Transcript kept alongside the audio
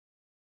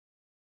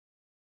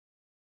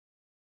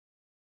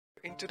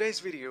In today's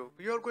video,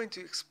 we are going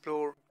to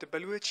explore the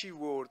Balochi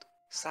word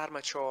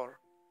Sarmachar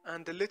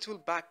and a little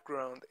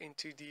background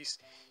into this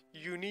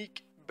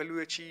unique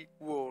Balochi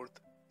word.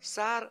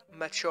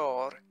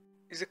 Sarmachar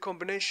is a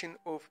combination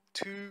of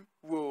two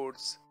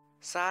words,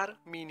 Sar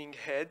meaning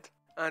head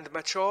and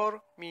Machar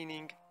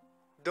meaning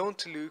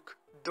don't look,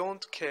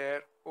 don't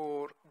care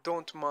or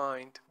don't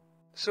mind.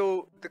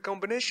 So the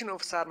combination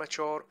of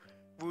Sarmachar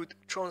would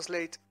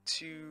translate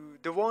to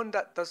the one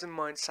that doesn't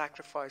mind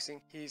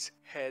sacrificing his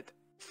head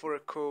for a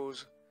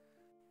cause.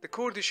 The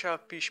Kurdish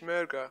have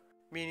Peshmerga,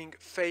 meaning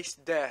face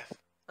death,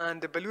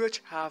 and the Baloch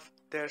have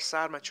their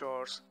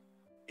Sarmachars.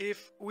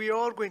 If we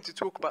are going to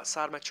talk about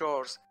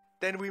Sarmachars,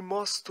 then we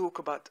must talk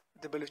about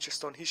the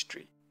Balochistan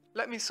history.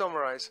 Let me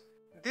summarize.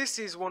 This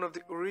is one of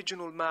the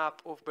original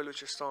map of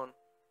Balochistan.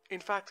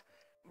 In fact,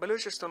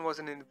 Balochistan was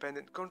an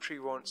independent country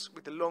once,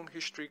 with a long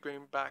history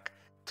going back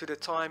to the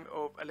time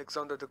of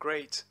Alexander the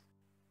Great.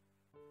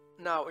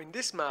 Now in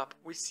this map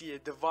we see a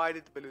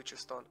divided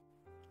Balochistan.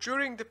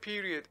 During the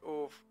period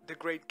of the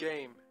Great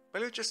Game,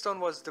 Balochistan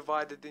was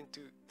divided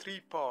into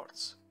three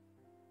parts.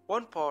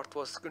 One part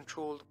was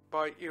controlled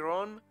by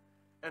Iran,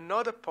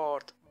 another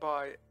part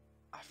by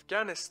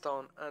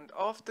Afghanistan, and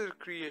after the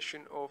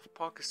creation of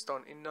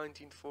Pakistan in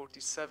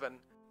 1947,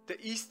 the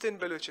eastern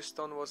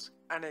Balochistan was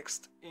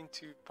annexed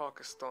into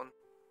Pakistan.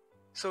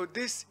 So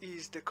this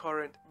is the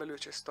current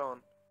Balochistan.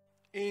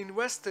 In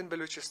western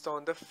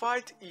Balochistan, the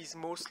fight is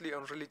mostly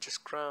on religious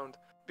ground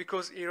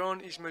because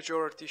Iran is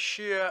majority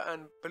Shia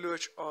and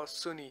Baloch are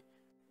Sunni.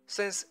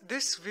 Since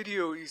this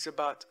video is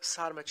about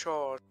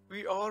Sarmachars,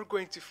 we are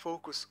going to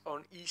focus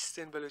on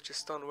eastern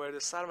Balochistan where the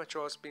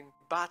Sarmachars been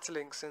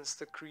battling since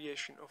the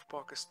creation of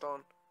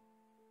Pakistan.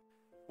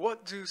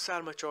 What do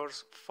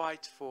Sarmachars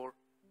fight for?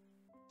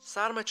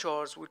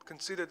 Sarmachars would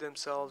consider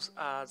themselves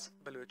as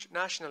Baloch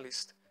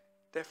nationalists.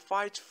 They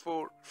fight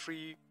for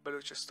free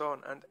Balochistan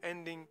and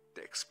ending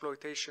the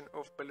exploitation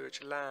of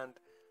Baloch land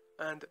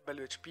and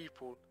Baloch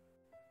people.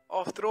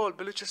 After all,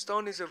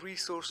 Balochistan is a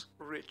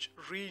resource-rich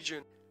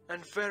region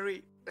and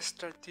very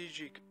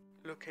strategic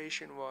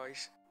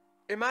location-wise.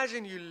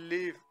 Imagine you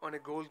live on a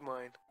gold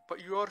mine,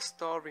 but you are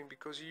starving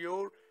because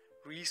your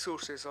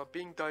resources are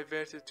being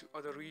diverted to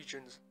other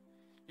regions.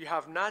 You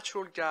have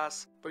natural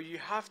gas, but you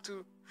have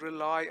to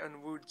rely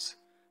on woods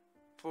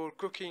for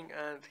cooking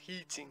and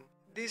heating.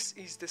 This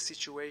is the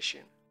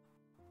situation.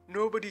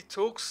 Nobody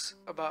talks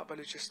about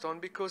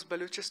Balochistan because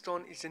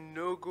Balochistan is a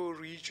no-go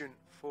region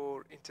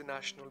for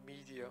international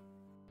media.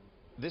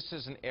 This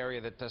is an area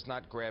that does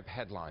not grab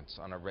headlines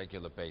on a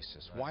regular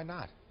basis. Why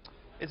not?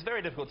 It's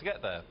very difficult to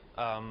get there.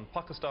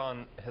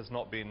 Pakistan has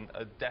not been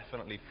a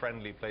definitely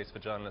friendly place for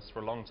journalists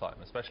for a long time,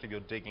 especially if you're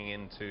digging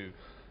into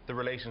the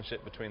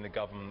relationship between the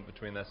government,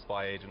 between their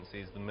spy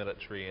agencies, the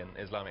military and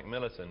Islamic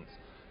militants.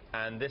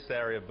 And this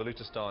area of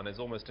Balochistan is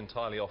almost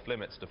entirely off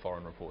limits to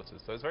foreign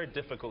reporters, so it's very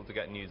difficult to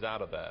get news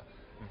out of there.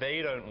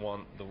 They don't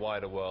want the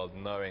wider world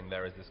knowing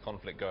there is this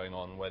conflict going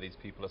on where these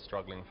people are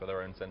struggling for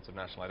their own sense of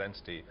national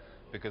identity,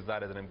 because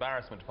that is an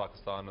embarrassment to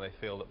Pakistan, and they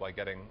feel that by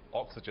getting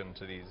oxygen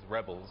to these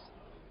rebels,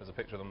 there's a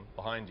picture of them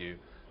behind you,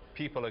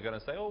 people are going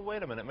to say, oh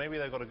wait a minute, maybe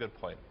they've got a good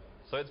point.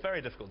 So it's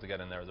very difficult to get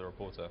in there as a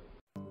reporter.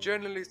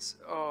 Journalists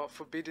are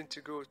forbidden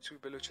to go to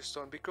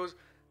Balochistan because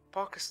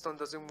Pakistan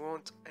doesn't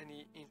want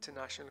any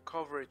international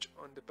coverage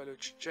on the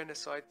Baloch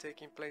genocide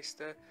taking place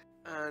there,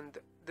 and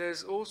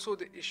there's also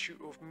the issue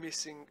of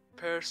missing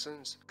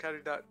persons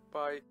carried out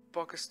by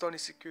Pakistani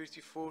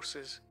security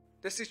forces.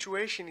 The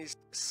situation is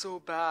so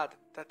bad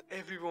that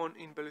everyone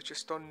in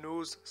Balochistan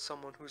knows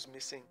someone who's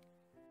missing.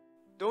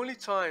 The only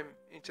time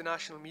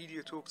international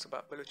media talks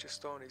about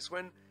Balochistan is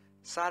when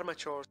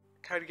Sarmachars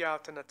carry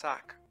out an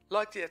attack,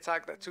 like the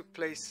attack that took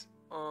place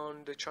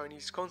on the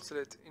Chinese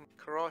consulate in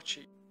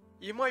Karachi.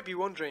 You might be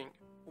wondering,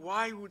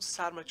 why would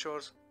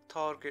Sarmachars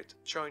target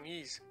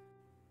Chinese?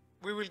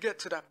 We will get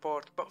to that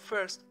part, but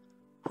first,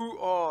 who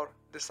are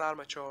the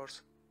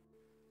Sarmachars?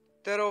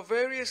 There are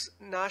various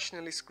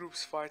nationalist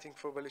groups fighting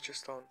for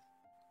Balochistan.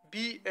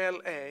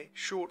 BLA,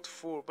 short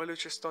for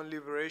Balochistan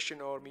Liberation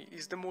Army,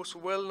 is the most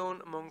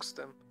well-known amongst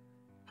them.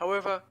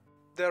 However,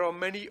 there are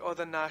many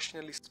other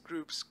nationalist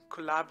groups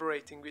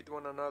collaborating with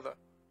one another.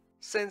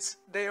 Since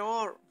they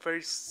are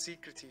very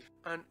secretive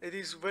and it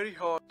is very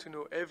hard to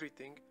know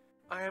everything,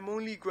 I am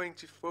only going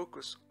to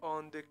focus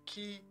on the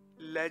key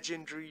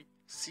legendary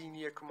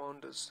senior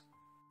commanders.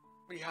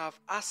 We have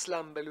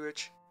Aslam Baloch,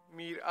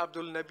 Mir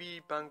Abdul Nabi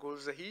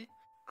Bangolzahi,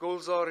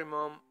 Golzar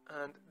Imam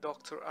and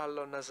Dr.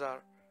 Allah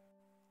Nazar.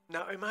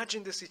 Now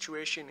imagine the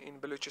situation in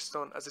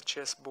Balochistan as a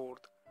chessboard.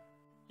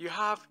 You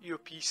have your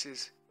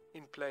pieces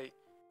in play.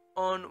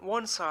 On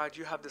one side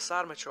you have the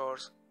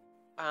Sarmachars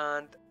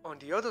and on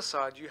the other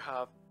side you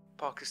have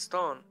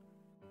Pakistan.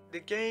 The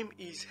game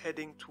is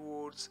heading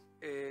towards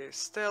a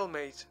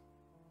stalemate,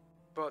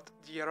 but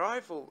the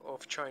arrival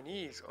of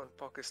Chinese on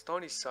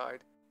Pakistani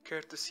side,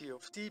 courtesy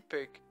of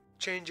TPEC,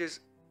 changes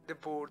the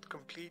board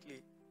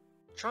completely.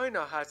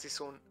 China has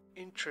its own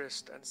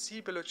interest and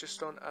see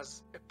Balochistan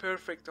as a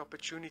perfect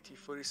opportunity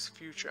for its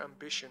future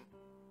ambition.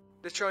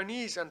 The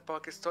Chinese and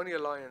Pakistani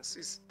alliance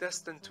is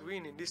destined to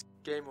win in this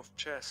game of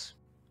chess.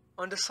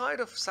 On the side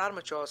of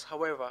Sarmachars,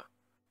 however,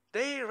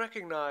 they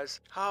recognize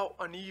how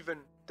uneven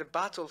the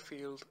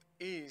battlefield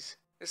is,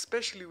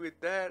 especially with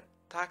their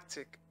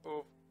tactic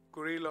of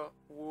guerrilla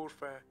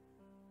warfare.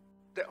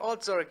 The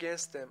odds are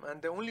against them,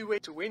 and the only way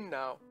to win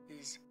now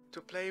is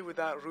to play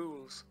without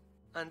rules.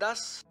 And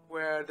that's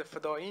where the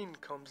Fadain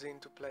comes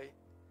into play.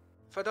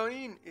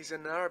 Fadain is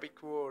an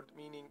Arabic word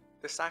meaning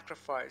the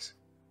sacrifice.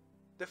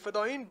 The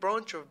Fadain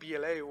branch of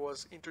BLA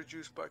was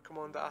introduced by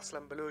Commander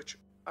Aslam Baloch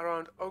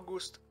around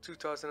August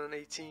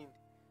 2018,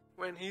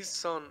 when his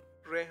son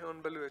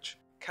Rehan Baloch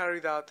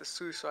carried out a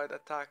suicide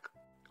attack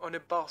on a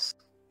bus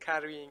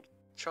carrying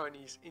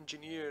Chinese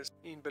engineers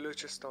in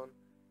Balochistan.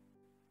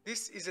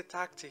 This is a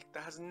tactic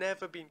that has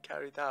never been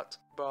carried out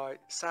by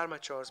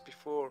Sarmachars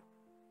before.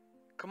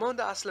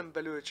 Commander Aslam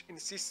Baloch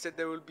insisted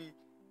there will be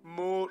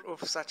more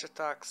of such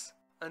attacks,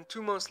 and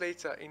 2 months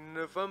later, in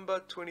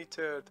November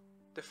 23rd,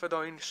 the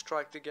Fadain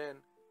struck again,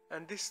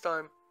 and this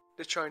time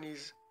the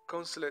Chinese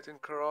consulate in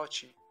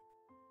Karachi.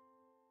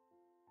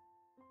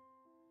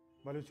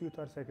 Baloch youth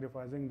are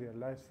sacrificing their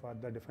lives for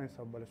the defense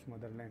of Baloch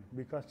motherland,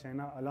 because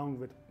China, along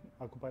with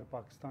occupied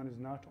Pakistan, is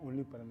not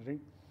only plundering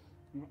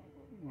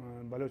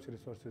Baloch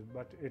resources,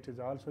 but it is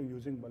also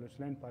using Baloch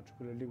land,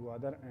 particularly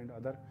Gwadar and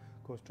other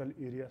coastal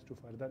areas, to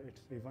further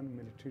its even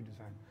military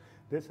design.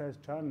 This has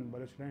turned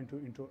Baloch land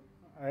into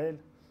oil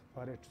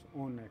for its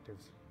own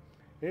natives.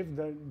 If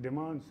the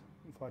demands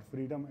for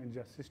freedom and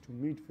justice to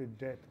meet with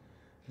death,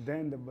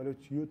 then the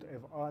Baloch youth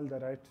have all the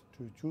right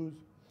to choose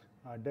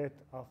a death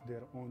of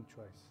their own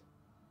choice.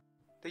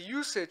 The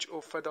usage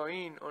of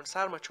Fadain on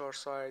Sarmachar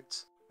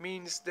sides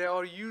means they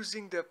are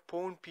using their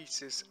pawn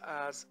pieces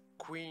as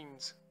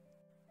queens.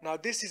 Now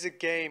this is a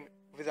game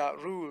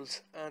without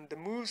rules, and the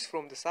moves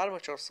from the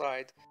Sarmachar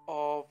side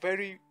are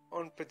very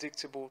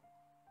unpredictable.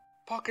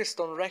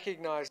 Pakistan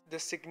recognized the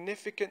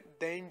significant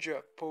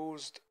danger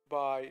posed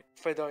by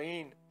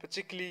Fadain,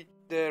 particularly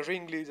the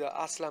ringleader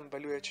Aslam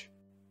Baloch.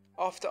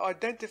 After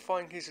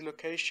identifying his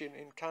location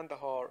in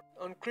Kandahar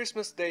on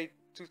Christmas Day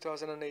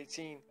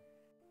 2018,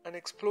 an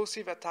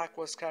explosive attack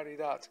was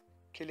carried out,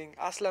 killing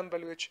Aslam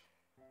Baloch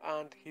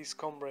and his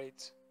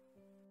comrades.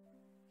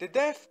 The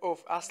death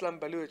of Aslam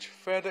Baloch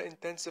further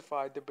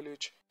intensified the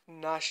Baloch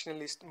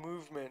nationalist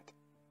movement,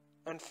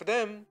 and for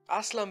them,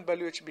 Aslam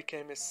Baloch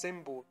became a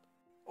symbol.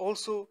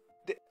 Also,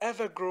 the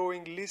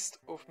ever-growing list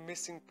of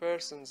missing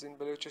persons in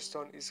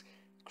Balochistan is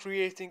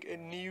creating a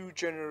new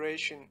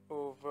generation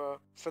of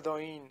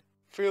Fadain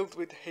filled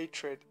with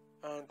hatred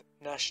and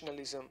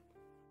nationalism.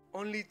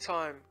 Only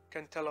time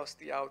can tell us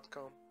the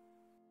outcome.